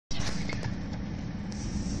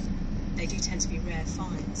they do tend to be rare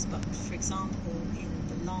finds, but for example, in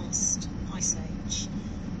the last ice age,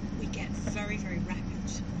 we get very, very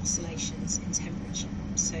rapid oscillations in temperature.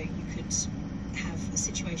 So you could have a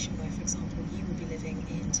situation where, for example, you will be living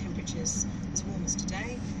in temperatures as warm as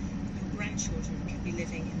today, your grandchildren could be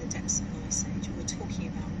living in the depths of an ice age. We're talking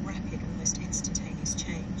about rapid, almost instantaneous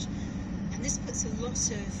change. And this puts a lot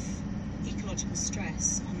of ecological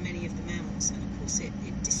stress on many of the mammals, and of course it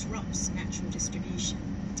disrupts natural distribution.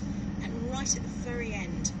 And right at the very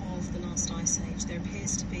end of the last ice age, there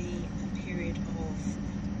appears to be a period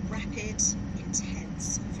of rapid,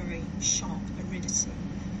 intense, and very sharp aridity,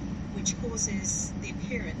 which causes the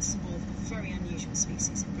appearance of a very unusual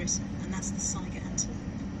species in Britain, and that's the Saiga antelope.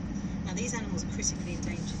 Now, these animals are critically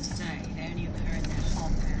endangered today. They only occur in their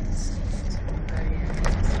heartlands, Mongolia,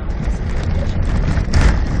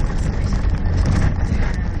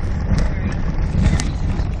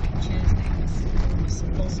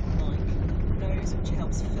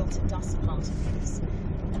 dust particles,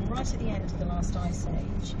 and right at the end of the last ice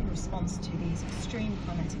age, in response to these extreme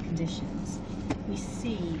climatic conditions, we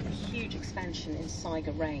see a huge expansion in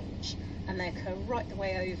Saiga range, and they occur right the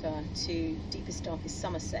way over to deepest, darkest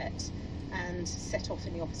Somerset and set off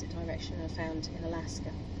in the opposite direction and are found in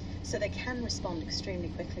Alaska. So they can respond extremely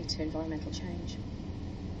quickly to environmental change.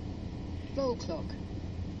 Vole clock,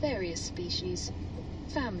 various species,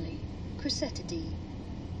 family, Chrysetidae.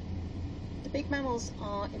 The big mammals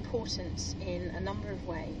are important in a number of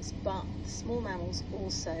ways, but the small mammals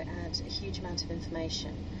also add a huge amount of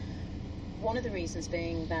information. One of the reasons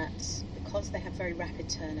being that because they have very rapid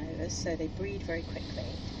turnovers, so they breed very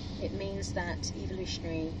quickly, it means that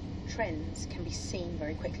evolutionary trends can be seen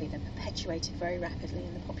very quickly. They're perpetuated very rapidly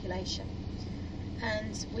in the population.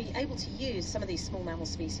 And we're able to use some of these small mammal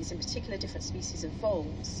species, in particular different species of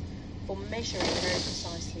voles, for measuring very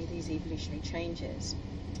precisely these evolutionary changes.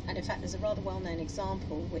 And in fact, there's a rather well-known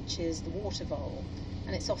example, which is the water vole,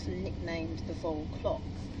 and it's often nicknamed the vole clock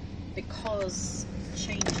because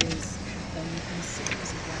changes happen in a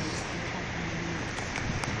series of ways that we can't really move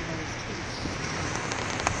the vole's teeth.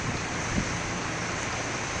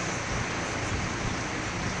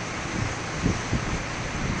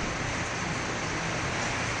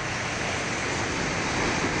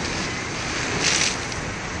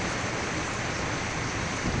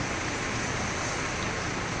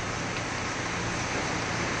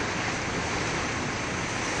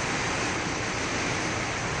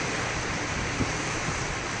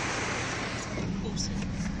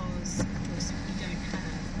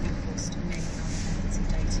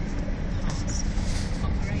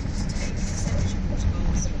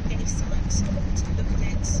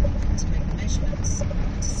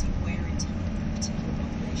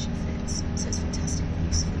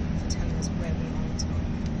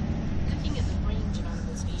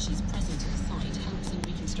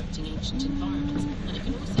 ancient environments, and it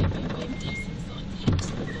can also be a way of dating sites, hence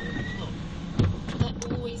the vole clock. But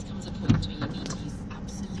there always comes a point where you need to use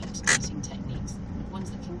absolute dating techniques,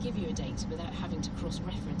 ones that can give you a date without having to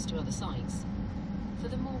cross-reference to other sites. For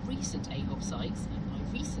the more recent AHOB sites, and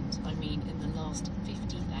by recent I mean in the last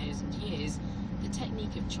 50,000 years, the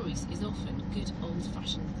technique of choice is often good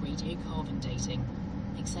old-fashioned radiocarbon dating.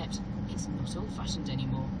 Except it's not old-fashioned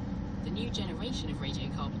anymore. The new generation of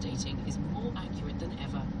radiocarbon dating is more accurate than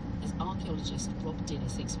ever, as archaeologist Rob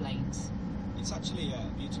Dinnis explains. It's actually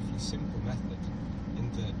a beautifully simple method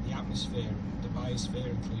in that the atmosphere, the biosphere,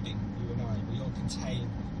 including you and I, we all contain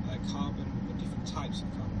carbon, but different types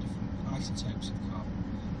of carbon, different isotopes of carbon.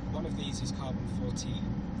 One of these is carbon-14,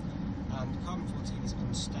 and carbon-14 is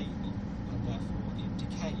unstable, and therefore it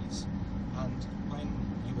decays. And when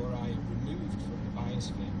you or I are removed from the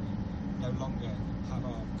biosphere, we no longer have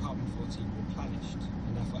our carbon-14 replenished,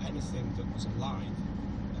 and therefore anything that was alive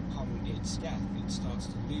upon its death, it starts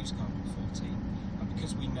to lose carbon-14. And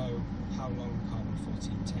because we know how long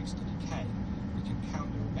carbon-14 takes to decay, we can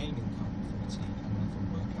count the remaining carbon-14 and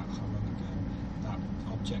therefore work out how long ago that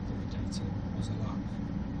object that we're dating was alive.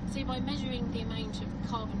 So by measuring the amount of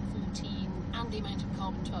carbon-14 and the amount of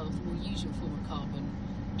carbon-12, the more usual form of carbon,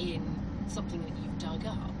 in something that you've dug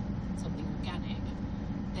up, something organic,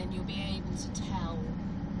 then you'll be able to tell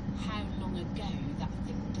how long ago that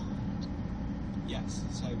thing died. Yes,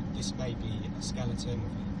 so this may be a skeleton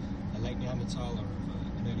of a late Neanderthal or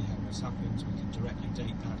of an early Homo sapiens. We can directly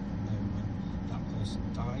date that and know when that person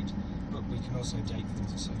died, but we can also date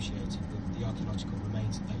things associated with the archaeological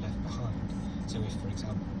remains that they left behind. So if, for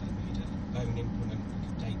example, they made a bone implement, we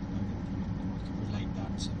can date the bone implement and we can relate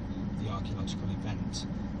that to the archaeological event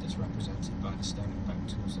that's represented by the stone and bone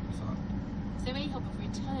tools that we find. So AHOB have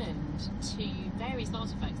returned to various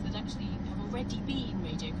artefacts that actually have already been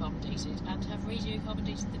radiocarbon dated and have radiocarbon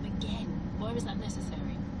dated them again? Why was that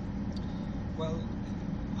necessary? Well,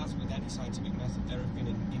 as with any scientific method, there have been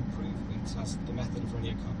improvements as the method of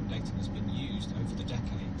radiocarbon dating has been used over the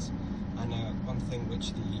decades. And one thing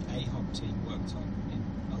which the AHOB team worked on in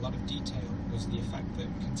a lot of detail was the effect that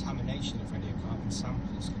contamination of radiocarbon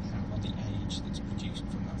samples can have on the age that's produced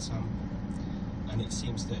from that sample. And it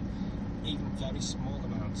seems that even very small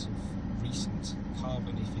amounts of recent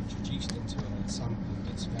carbon, if introduced into a sample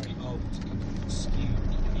that's very old, can skew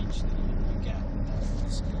the age that you get.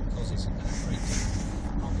 This causes a great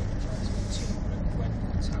problem in trying to interpret when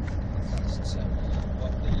contaminant occurs. So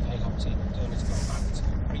what the AHOB team have done is gone back to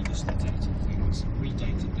previously dated things,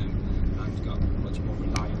 redated them, and got much more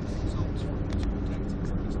reliable results from those redated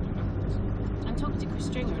these new methods. And talking to Chris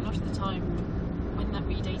Stringer, a lot of the time when that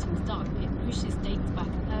redating's done, it pushes dates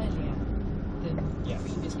back earlier than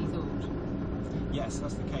previously thought. Yes,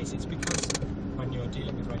 that's the case. It's because when you're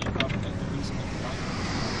dealing with radiocarbon, the reason that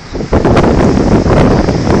you like